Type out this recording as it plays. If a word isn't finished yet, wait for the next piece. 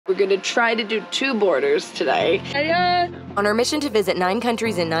We're gonna try to do 2 borders today. On our mission to visit 9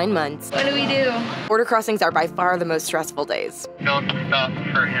 countries in 9 months, What do we do? border crossings are by far the most stressful days. Don't stop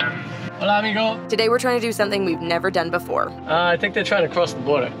for him. Hola, amigo. Today we're trying to do something we've never done before. I think they're trying to cross the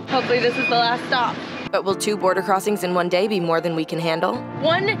border. Hopefully this is the last stop. But will 2 border crossings in one day be more than we can handle?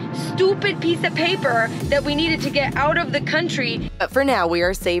 One stupid piece of paper that we needed to get out of the country. But for now, we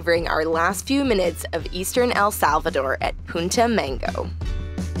are savoring our last few minutes of Eastern El Salvador at Punta Mango.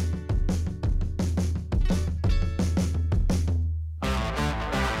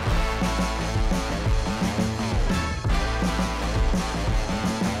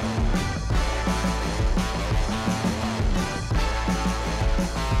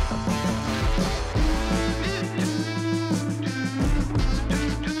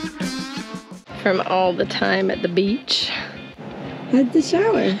 From all the time at the beach. How's the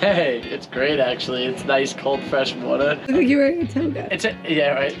shower? Hey, it's great actually. It's nice, cold, fresh water. Look like you're wearing a toga.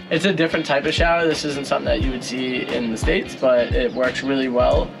 Yeah, right. It's a different type of shower. This isn't something that you would see in the States, but it works really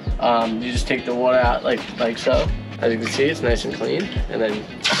well. You just take the water out like so. As you can see, it's nice and clean, and then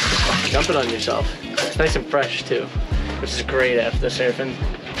dump it on yourself. It's nice and fresh too, which is great after surfing.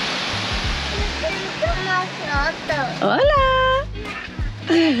 Hola!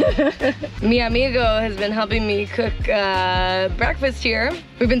 Mi amigo has been helping me cook breakfast here.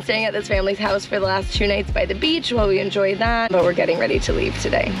 We've been staying at this family's house for the last 2 nights by the beach while we enjoyed that, but we're getting ready to leave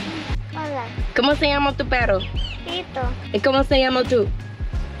today. Hola. ¿Cómo se llama tu perro? Tito. ¿Y cómo se llama tú?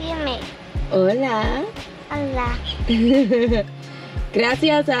 Dime. Hola. Hola.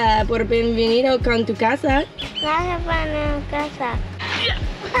 Gracias por bienvenido con tu casa. Gracias por mi casa.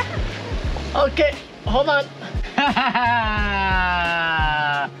 Okay, hold on.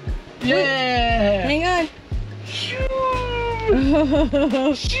 Yeah! Hang on.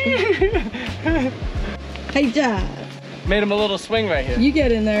 Hey, job. Made him a little swing right here. You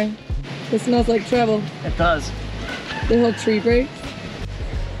get in there. It smells like trouble. It does. The whole tree breaks.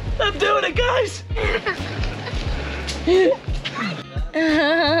 I'm doing it, guys!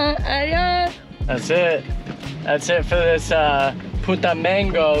 Adios. That's it. That's it for this Punta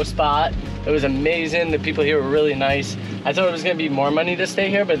Mango spot. It was amazing. The people here were really nice. I thought it was gonna be more money to stay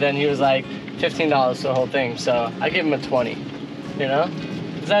here, but then he was like $15 for the whole thing. So I gave him a 20, you know?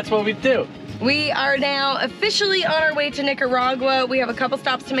 'Cause that's what we do. We are now officially on our way to Nicaragua. We have a couple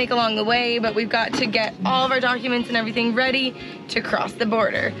stops to make along the way, but we've got to get all of our documents and everything ready to cross the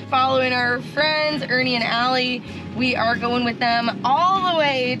border. Following our friends, Ernie and Allie, we are going with them all the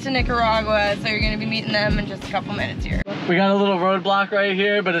way to Nicaragua, so you're gonna be meeting them in just a couple minutes here. We got a little roadblock right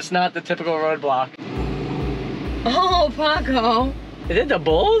here, but it's not the typical roadblock. Oh, Paco. Is it the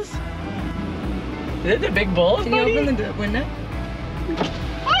bulls? Is it the big bulls, Can you buddy? open the window?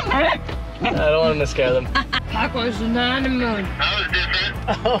 I don't want him to scare them. Paco's not in the mood. That was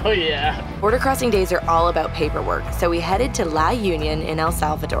different. Oh yeah. Border crossing days are all about paperwork, so we headed to La Union in El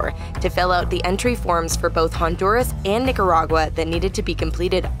Salvador to fill out the entry forms for both Honduras and Nicaragua that needed to be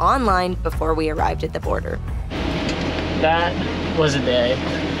completed online before we arrived at the border. That was a day.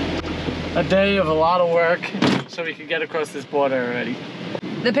 A day of a lot of work so we could get across this border already.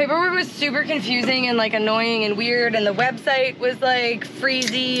 The paperwork was super confusing and like annoying and weird, and the website was like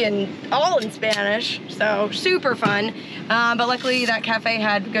freezy and all in Spanish, so super fun. But luckily that cafe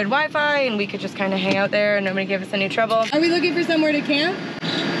had good Wi-Fi and we could just kind of hang out there and nobody gave us any trouble. Are we looking for somewhere to camp?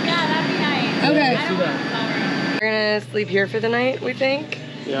 Yeah, that'd be nice. Okay. I don't want to flower. We're gonna sleep here for the night, we think.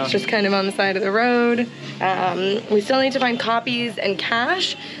 Yeah. It's just kind of on the side of the road. We still need to find copies and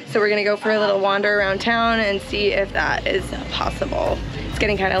cash, so we're gonna go for a little wander around town and see if that is possible. It's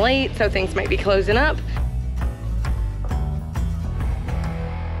getting kind of late, so things might be closing up.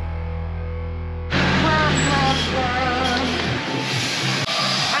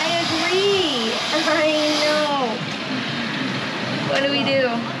 I agree. I know. What do we do?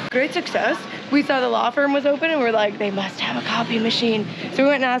 Great success. We saw the law firm was open and we're like, they must have a copy machine. So we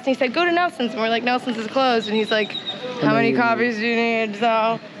went and asked and he said, go to Nelson's. And we're like, Nelson's is closed. And he's like, how many copies do you need?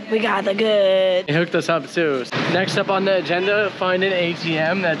 So we got the good. He hooked us up too. Next up on the agenda, find an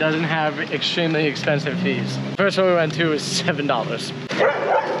ATM that doesn't have extremely expensive fees. First one we went to was $7.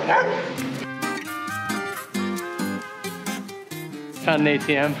 Found an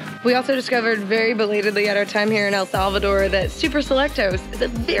ATM. We also discovered very belatedly at our time here in El Salvador that Super Selectos is a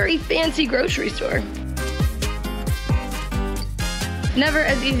very fancy grocery store. Never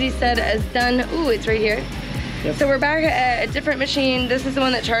as easy said as done. Ooh, it's right here. Yep. So we're back at a different machine. This is the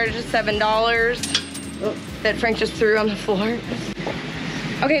one that charges $7 that Frank just threw on the floor.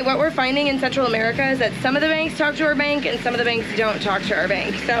 Okay, what we're finding in Central America is that some of the banks talk to our bank and some of the banks don't talk to our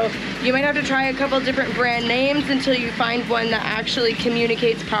bank. So you might have to try a couple different brand names until you find one that actually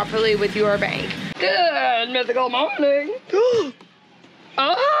communicates properly with your bank. Good mythical morning.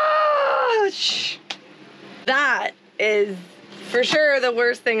 Oh, that is for sure the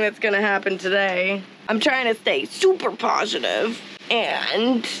worst thing that's gonna happen today. I'm trying to stay super positive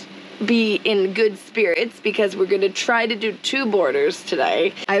and be in good spirits because we're gonna try to do 2 borders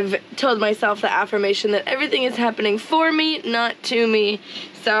today. I've told myself the affirmation that everything is happening for me, not to me.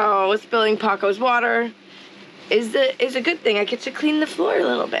 So spilling Paco's water is a good thing. I get to clean the floor a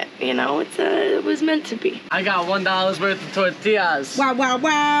little bit, you know? It was meant to be. I got $1 worth of tortillas. Wow, wow,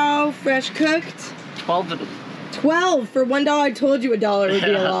 wow. Fresh cooked. 12 of them. 12 for $1. I told you $1 would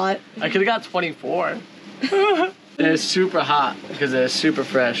be a lot. I could have got 24. They're super hot because they're super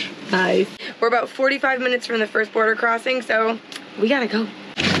fresh. Nice. We're about 45 minutes from the first border crossing, so we gotta go.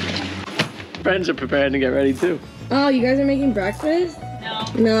 Friends are preparing to get ready too. Oh, you guys are making breakfast? No.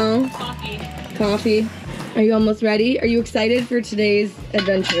 No. Coffee. Coffee. Are you almost ready? Are you excited for today's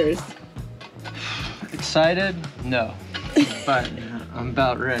adventures? Excited? No. But I'm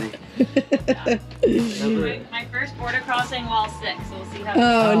about ready. My first border crossing while sick, so we'll see how.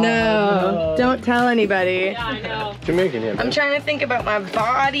 Oh no. Don't tell anybody. Yeah, I know. Jamaican here, man. I'm trying to think about my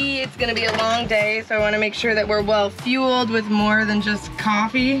body. It's gonna be a long day, so I wanna make sure that we're well fueled with more than just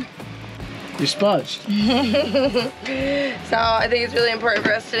coffee. You spudged. So I think it's really important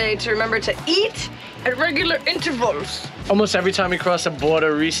for us today to remember to eat at regular intervals. Almost every time we cross a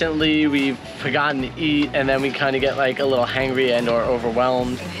border recently, we've forgotten to eat, and then we kind of get like a little hangry and or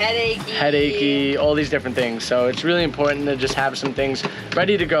overwhelmed. Headachy, all these different things. So it's really important to just have some things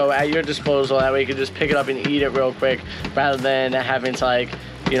ready to go at your disposal. That way you can just pick it up and eat it real quick, rather than having to like,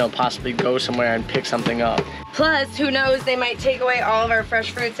 you know, possibly go somewhere and pick something up. Plus, who knows, they might take away all of our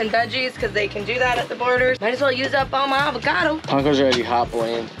fresh fruits and veggies because they can do that at the borders. Might as well use up all my avocado. Paco's already hot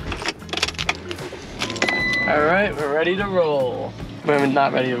boiling. All right, we're ready to roll. We're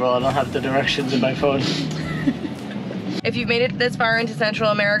not ready to roll. I don't have the directions in my phone. If you've made it this far into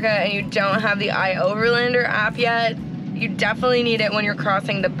Central America and you don't have the iOverlander app yet, you definitely need it when you're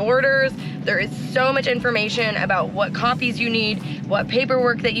crossing the borders. There is so much information about what copies you need, what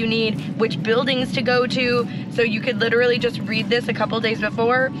paperwork that you need, which buildings to go to. So you could literally just read this a couple days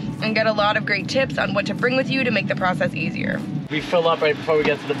before and get a lot of great tips on what to bring with you to make the process easier. We fill up right before we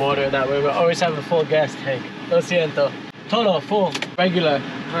get to the border. That way we always have a full gas tank. Lo siento. Todo full. Regular.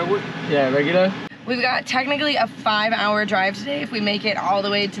 Yeah, regular. We've got technically a 5-hour drive today if we make it all the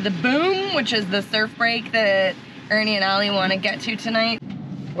way to the Boom, which is the surf break that Ernie and Allie want to get to tonight.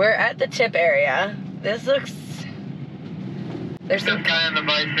 We're at the tip area. This looks... There's some guy on the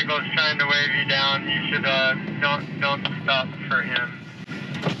bicycle is trying to wave you down. You should don't stop for him.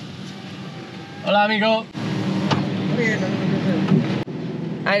 Hola, amigo.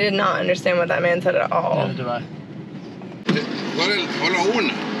 I did not understand what that man said at all. Neither do I. Solo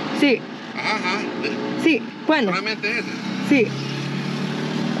una. Sí, Ajá. sí, bueno, Solamente esa. sí.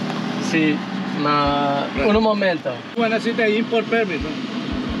 Sí, ma... Un momento. When I see the import permit, no?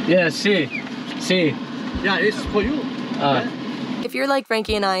 Yeah, sí. Sí. Yeah, it's for you. If you're like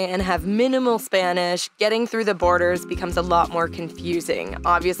Frankie and I and have minimal Spanish, getting through the borders becomes a lot more confusing.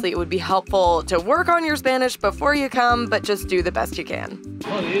 Obviously, it would be helpful to work on your Spanish before you come, but just do the best you can.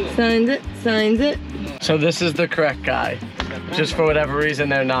 Signs it. So this is the correct guy. Just for whatever reason,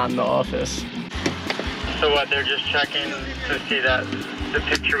 they're not in the office. So what? They're just checking to see that the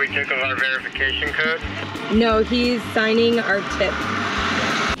picture we took of our verification code. No, he's signing our tip.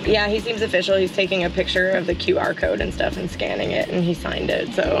 Yeah, he seems official. He's taking a picture of the QR code and stuff and scanning it, and he signed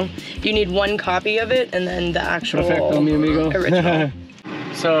it. So you need one copy of it and then the actual Perfecto, mi amigo. original.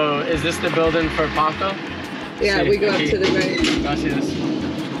 So is this the building for Paco? Yeah, Sí, we go up aquí. to the right. Gracias.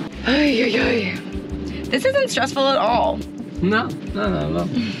 Ay, ay, ay. This isn't stressful at all. No.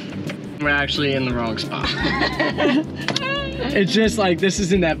 We're actually in the wrong spot. It's just like, this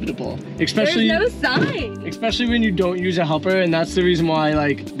is inevitable. Especially, There's no sign. especially when you don't use a helper, and that's the reason why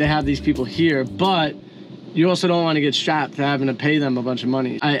like they have these people here. But you also don't want to get strapped to having to pay them a bunch of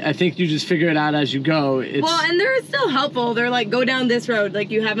money. I think you just figure it out as you go. It's, Well, and they're still helpful. They're like, go down this road, like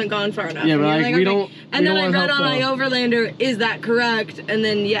you haven't gone far enough. Yeah, And but you're like, we okay. don't- And we then don't I want read on help, my overlander, is that correct? And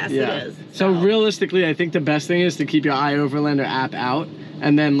then yes, yeah. it is. So realistically, I think the best thing is to keep your iOverlander app out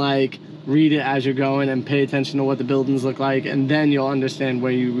and then like read it as you're going and pay attention to what the buildings look like, and then you'll understand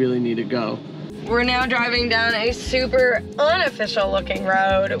where you really need to go. We're now driving down a super unofficial looking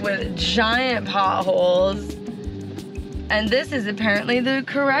road with giant potholes. And this is apparently the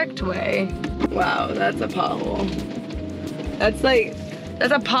correct way. Wow, that's a pothole. That's like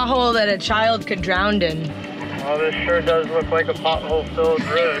That's a pothole that a child could drown in. Well, this sure does look like a pothole-filled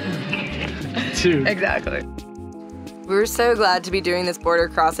road. Dude. Exactly. We were so glad to be doing this border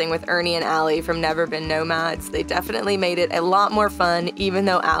crossing with Ernie and Allie from Never Been Nomads. They definitely made it a lot more fun, even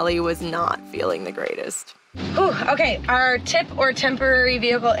though Allie was not feeling the greatest. Ooh, okay, our tip or temporary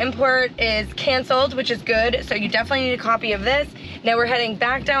vehicle import is canceled, which is good, so you definitely need a copy of this. Now we're heading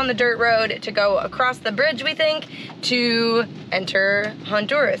back down the dirt road to go across the bridge, we think, to enter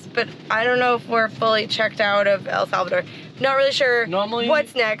Honduras. But I don't know if we're fully checked out of El Salvador. Not really sure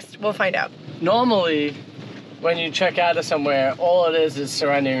what's next. We'll find out. Normally, when you check out of somewhere, all it is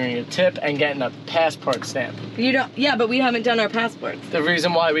surrendering a tip and getting a passport stamp. You don't, yeah, but we haven't done our passports. The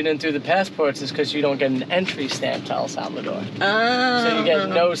reason why we didn't do the passports is because you don't get an entry stamp to El Salvador. So you get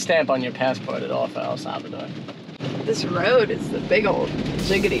no stamp on your passport at all for El Salvador. This road is a big old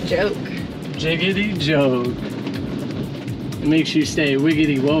jiggity joke. Jiggity joke. It makes you stay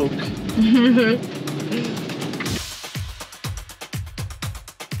wiggity woke.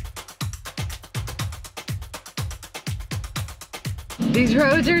 These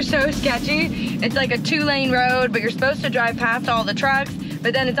roads are so sketchy. It's like a 2-lane road, but you're supposed to drive past all the trucks,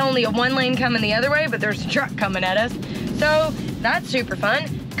 but then it's only a 1 lane coming the other way, but there's a truck coming at us. So that's super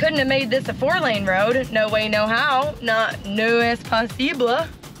fun. Couldn't have made this a 4-lane road. No way, no how. No es posible.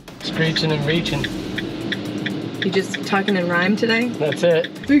 Screeching and reaching. You just talking in rhyme today? That's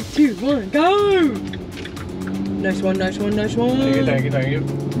it. 3, 2, 1, go! Nice one, nice one, nice one. Thank you, thank you, thank you.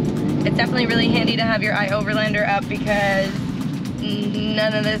 It's definitely really handy to have your iOverlander up because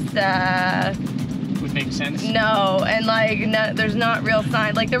none of this Would make sense. no, and like there's not real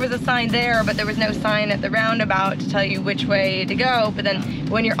sign. Like there was a sign there, but there was no sign at the roundabout to tell you which way to go. But then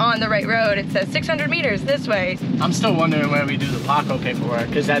when you're on the right road, it says 600 meters this way. I'm still wondering where we do the Paco paperwork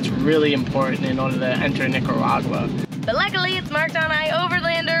because that's really important in order to enter Nicaragua. But luckily it's marked on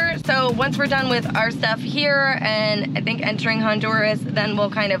iOverlander. So once we're done with our stuff here and I think entering Honduras, then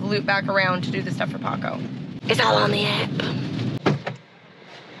we'll kind of loop back around to do the stuff for Paco. It's all on the app.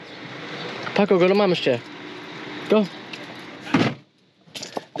 Paco, go to Mama's chair. Go.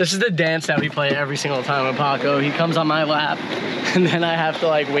 This is the dance that we play every single time with Paco. He comes on my lap, and then I have to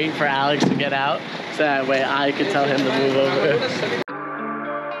like wait for Alex to get out, so that way I could tell him to move over.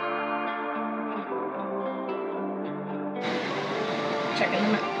 Checking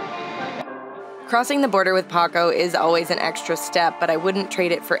them out. Crossing the border with Paco is always an extra step, but I wouldn't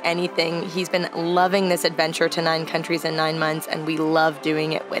trade it for anything. He's been loving this adventure to 9 countries in 9 months, and we love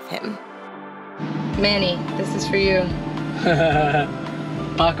doing it with him. Manny, this is for you.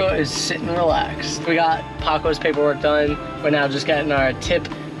 Paco is sitting relaxed. We got Paco's paperwork done. We're now just getting our tip,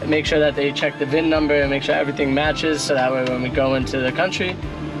 make sure that they check the VIN number and make sure everything matches, so that way when we go into the country,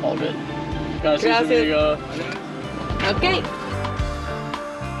 all good. Gracias. Amigo. Okay.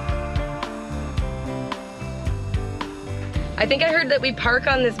 I think I heard that we park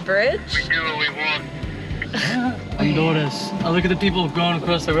on this bridge. We do what we want. Honduras. Oh, look at the people going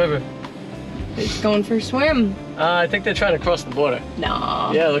across the river. They're just going for a swim. I think they're trying to cross the border.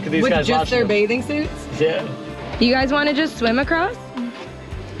 No. Yeah, look at these With guys just watching their them. bathing suits? Yeah. You guys want to just swim across?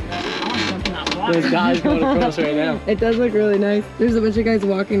 There's guys going across right now. It does look really nice. There's a bunch of guys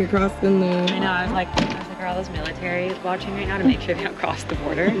walking across in the... I know, I was like, are all those military watching right now to make sure they don't cross the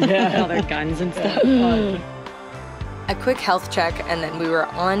border? Yeah. All their guns and stuff. A quick health check, and then we were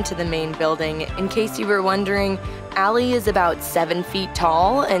on to the main building. In case you were wondering, Allie is about 7 feet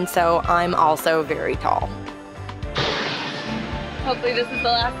tall, and so I'm also very tall. Hopefully this is the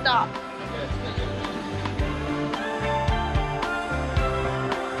last stop.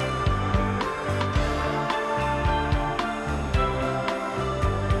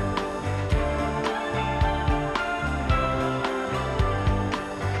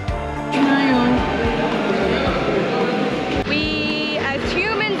 We, as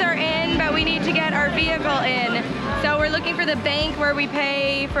humans, are in, but we need to get our vehicle in. So we're looking for the bank where we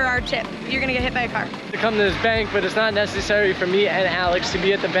pay for our tip. You're gonna get hit by a car. To come to this bank, but it's not necessary for me and Alex to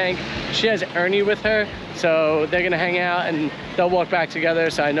be at the bank. She has Ernie with her, so they're gonna hang out and they'll walk back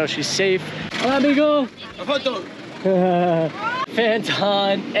together, so I know she's safe. Hola, amigo. Fans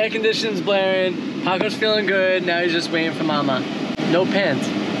on, air conditioning's blaring. Paco's feeling good. Now he's just waiting for Mama. No pants.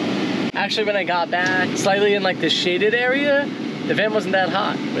 Actually, when I got back, slightly in like the shaded area, the van wasn't that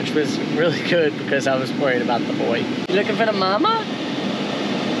hot, which was really good because I was worried about the boy. You looking for the mama?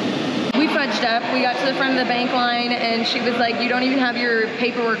 We fudged up. We got to the front of the bank line and she was like, you don't even have your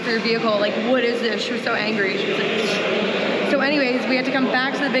paperwork for your vehicle. Like, what is this? She was so angry. She was like, so anyways, we had to come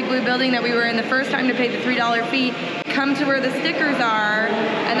back to the big blue building that we were in the first time to pay the $3 fee, come to where the stickers are,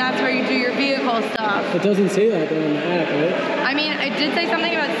 and that's where you do your vehicle stuff. It doesn't say that though on the app, right? I I mean, it did say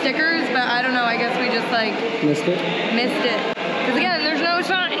something about stickers, but I don't know. I guess we just like Missed it? Missed it. Because again, there's no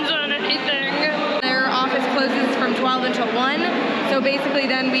signs on anything. Their office closes from 12 until 1. So basically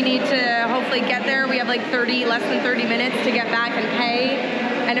then we need to hopefully get there. We have like less than 30 minutes to get back and pay.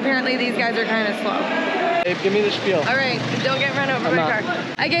 And apparently these guys are kind of slow. Hey, give me the spiel. All right, don't get run over by a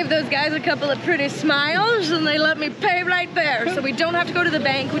car. I gave those guys a couple of pretty smiles and they let me pay right there. So we don't have to go to the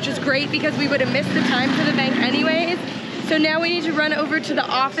bank, which is great because we would have missed the time for the bank anyways. So now we need to run over to the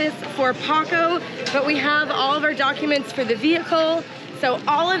office for Paco, but we have all of our documents for the vehicle. So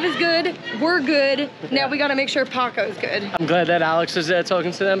Olive is good, we're good. Now we gotta make sure Paco's good. I'm glad that Alex was there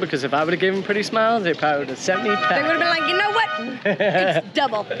talking to them, because if I would have given pretty smiles, they probably would have sent me back. They would have been like, you know what? It's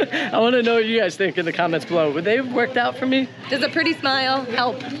double. I want to know what you guys think in the comments below. Would they have worked out for me? Does a pretty smile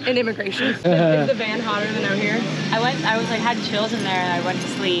help in immigration? Is the van hotter than out here? I was like, had chills in there and I went to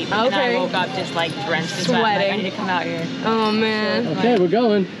sleep. Okay. And then I woke up just like drenched in sweat. Sweating. Like, I need to come out here. Oh man. Okay, we're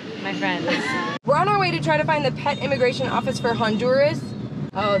going. My friends. We're on our way to try to find the pet immigration office for Honduras.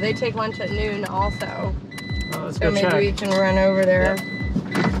 Oh, they take lunch at noon also. Oh, let's So maybe we can run over there.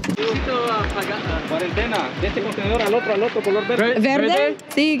 Verde?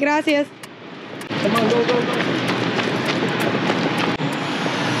 Sí, gracias. Come on, go, go, go.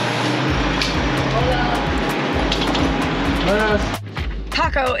 Hola.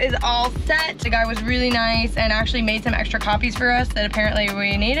 Paco is all set. The guy was really nice and actually made some extra copies for us that apparently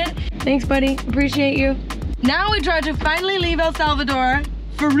we needed. Thanks, buddy. Appreciate you. Now we try to finally leave El Salvador,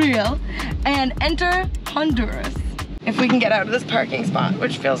 for real, and enter Honduras. If we can get out of this parking spot,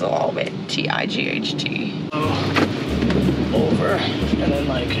 which feels a little bit T-I-G-H-T. Over, and then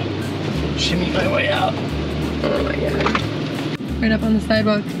like, shimmy my way out. Oh my God. Right up on the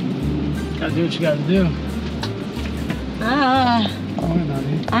sidewalk. Gotta do what you gotta do. Ah. Oh,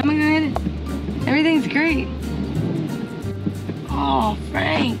 I'm good. Everything's great. Oh,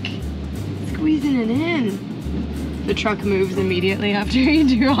 Frank. Squeezing it in. The truck moves immediately after you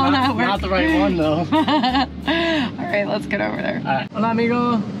do all that work. Not the right one, though. All right, let's get over there. All right. Hola,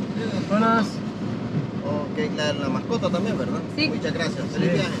 amigo. Buenas. Ok, la mascota también, ¿verdad? Sí. Muchas gracias.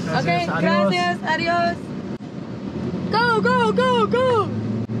 Feliz viaje. Okay, gracias. Adios. Go, go, go, go.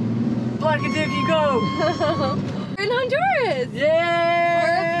 Black and Dicky, go. We're in Honduras. Yeah.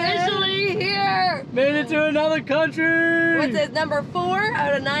 We're officially here. Made it to another country. What's this, number 4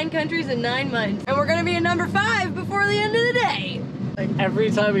 out of 9 countries in 9 months. And we're gonna be in number 5 before the end of the day. Like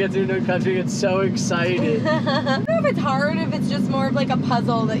every time we get to a new country, I get so excited. I don't know if it's hard, if it's just more of like a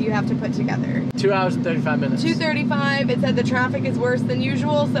puzzle that you have to put together. 2 hours and 35 minutes. 2:35, it said the traffic is worse than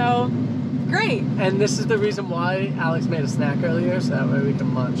usual, so great. And this is the reason why Alex made a snack earlier, so that way we can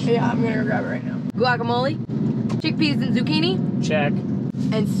munch. Yeah, I'm gonna go grab it right now. Guacamole, chickpeas and zucchini, Check.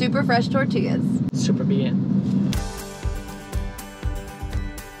 and super fresh tortillas. Super bien.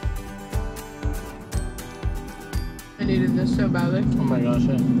 I needed this so badly. Oh my gosh,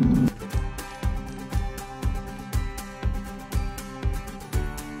 yeah.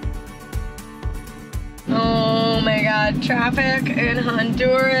 Oh my God, traffic in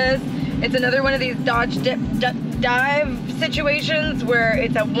Honduras. It's another one of these dodge dive situations where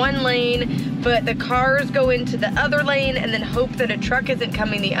it's a 1 lane, but the cars go into the other lane and then hope that a truck isn't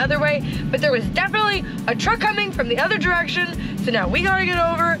coming the other way. But there was definitely a truck coming from the other direction, so now we gotta get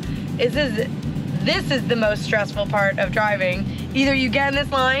over. This is the most stressful part of driving. Either you get in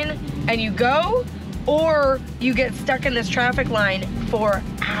this line and you go, or you get stuck in this traffic line for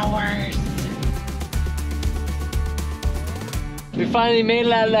hours. We finally made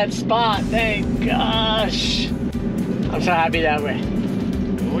it out of that spot, thank gosh. I'm so happy that way.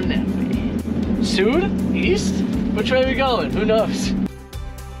 Going that way. Sud? East? Which way are we going? Who knows?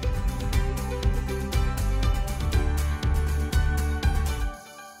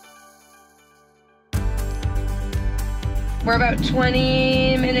 We're about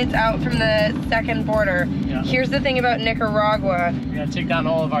 20 minutes out from the second border. Yeah. Here's the thing about Nicaragua. We gotta take down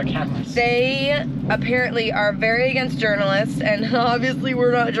all of our cameras. They apparently are very against journalists, and obviously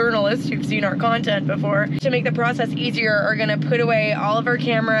we're not journalists who've seen our content before. To make the process easier, are gonna put away all of our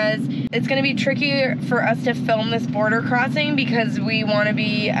cameras. It's gonna be tricky for us to film this border crossing because we wanna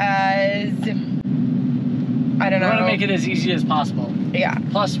be as, I don't know. We wanna make it as easy as possible. Yeah.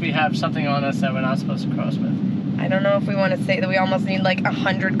 Plus we have something on us that we're not supposed to cross with. I don't know if we want to say that we almost need like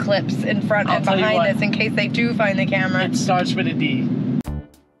 100 clips in front and behind us in case they do find the camera. It starts with a D.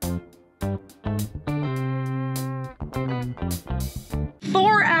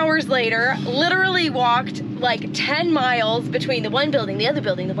 Four hours later, literally walked like 10 miles between the one building, the other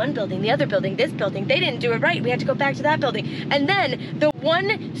building, the one building, the other building, this building. They didn't do it right. We had to go back to that building. And then the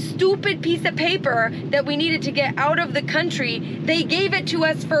one stupid piece of paper that we needed to get out of the country, they gave it to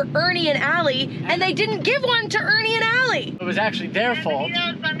us for Ernie and Allie, and they didn't give one to Ernie and Allie. It was actually their fault.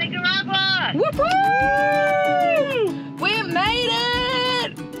 Whoop-woo! We made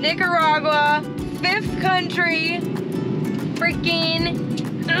it! Nicaragua, 5th country, freaking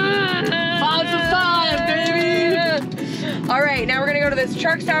 5 for 5, baby! All right, now we're gonna go to this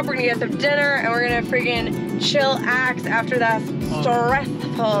truck stop, we're gonna get some dinner, and we're gonna freaking chillax after that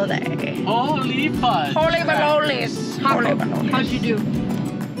stressful day. Holy fudge! Holy baloney! Holy baloney! How'd you do?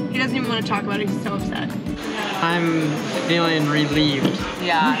 He doesn't even want to talk about it, he's so upset. I'm feeling relieved.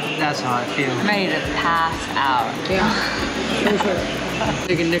 Yeah. That's how I feel. I'm ready to pass out. Yeah.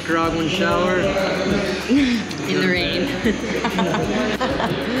 Take a Nicaraguan shower. In the rain.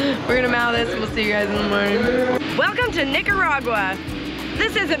 We're gonna mow this and we'll see you guys in the morning. Welcome to Nicaragua.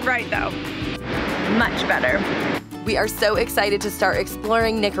 This isn't right though. Much better. We are so excited to start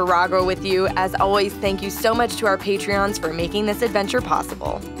exploring Nicaragua with you. As always, thank you so much to our Patreons for making this adventure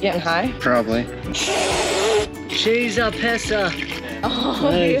possible. Getting high? Probably. Cheese a pizza.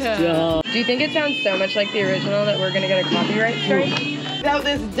 Oh, yeah. Do you think it sounds so much like the original that we're gonna get a copyright strike? Without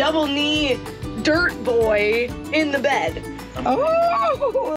this double knee dirt boy in the bed. Oh!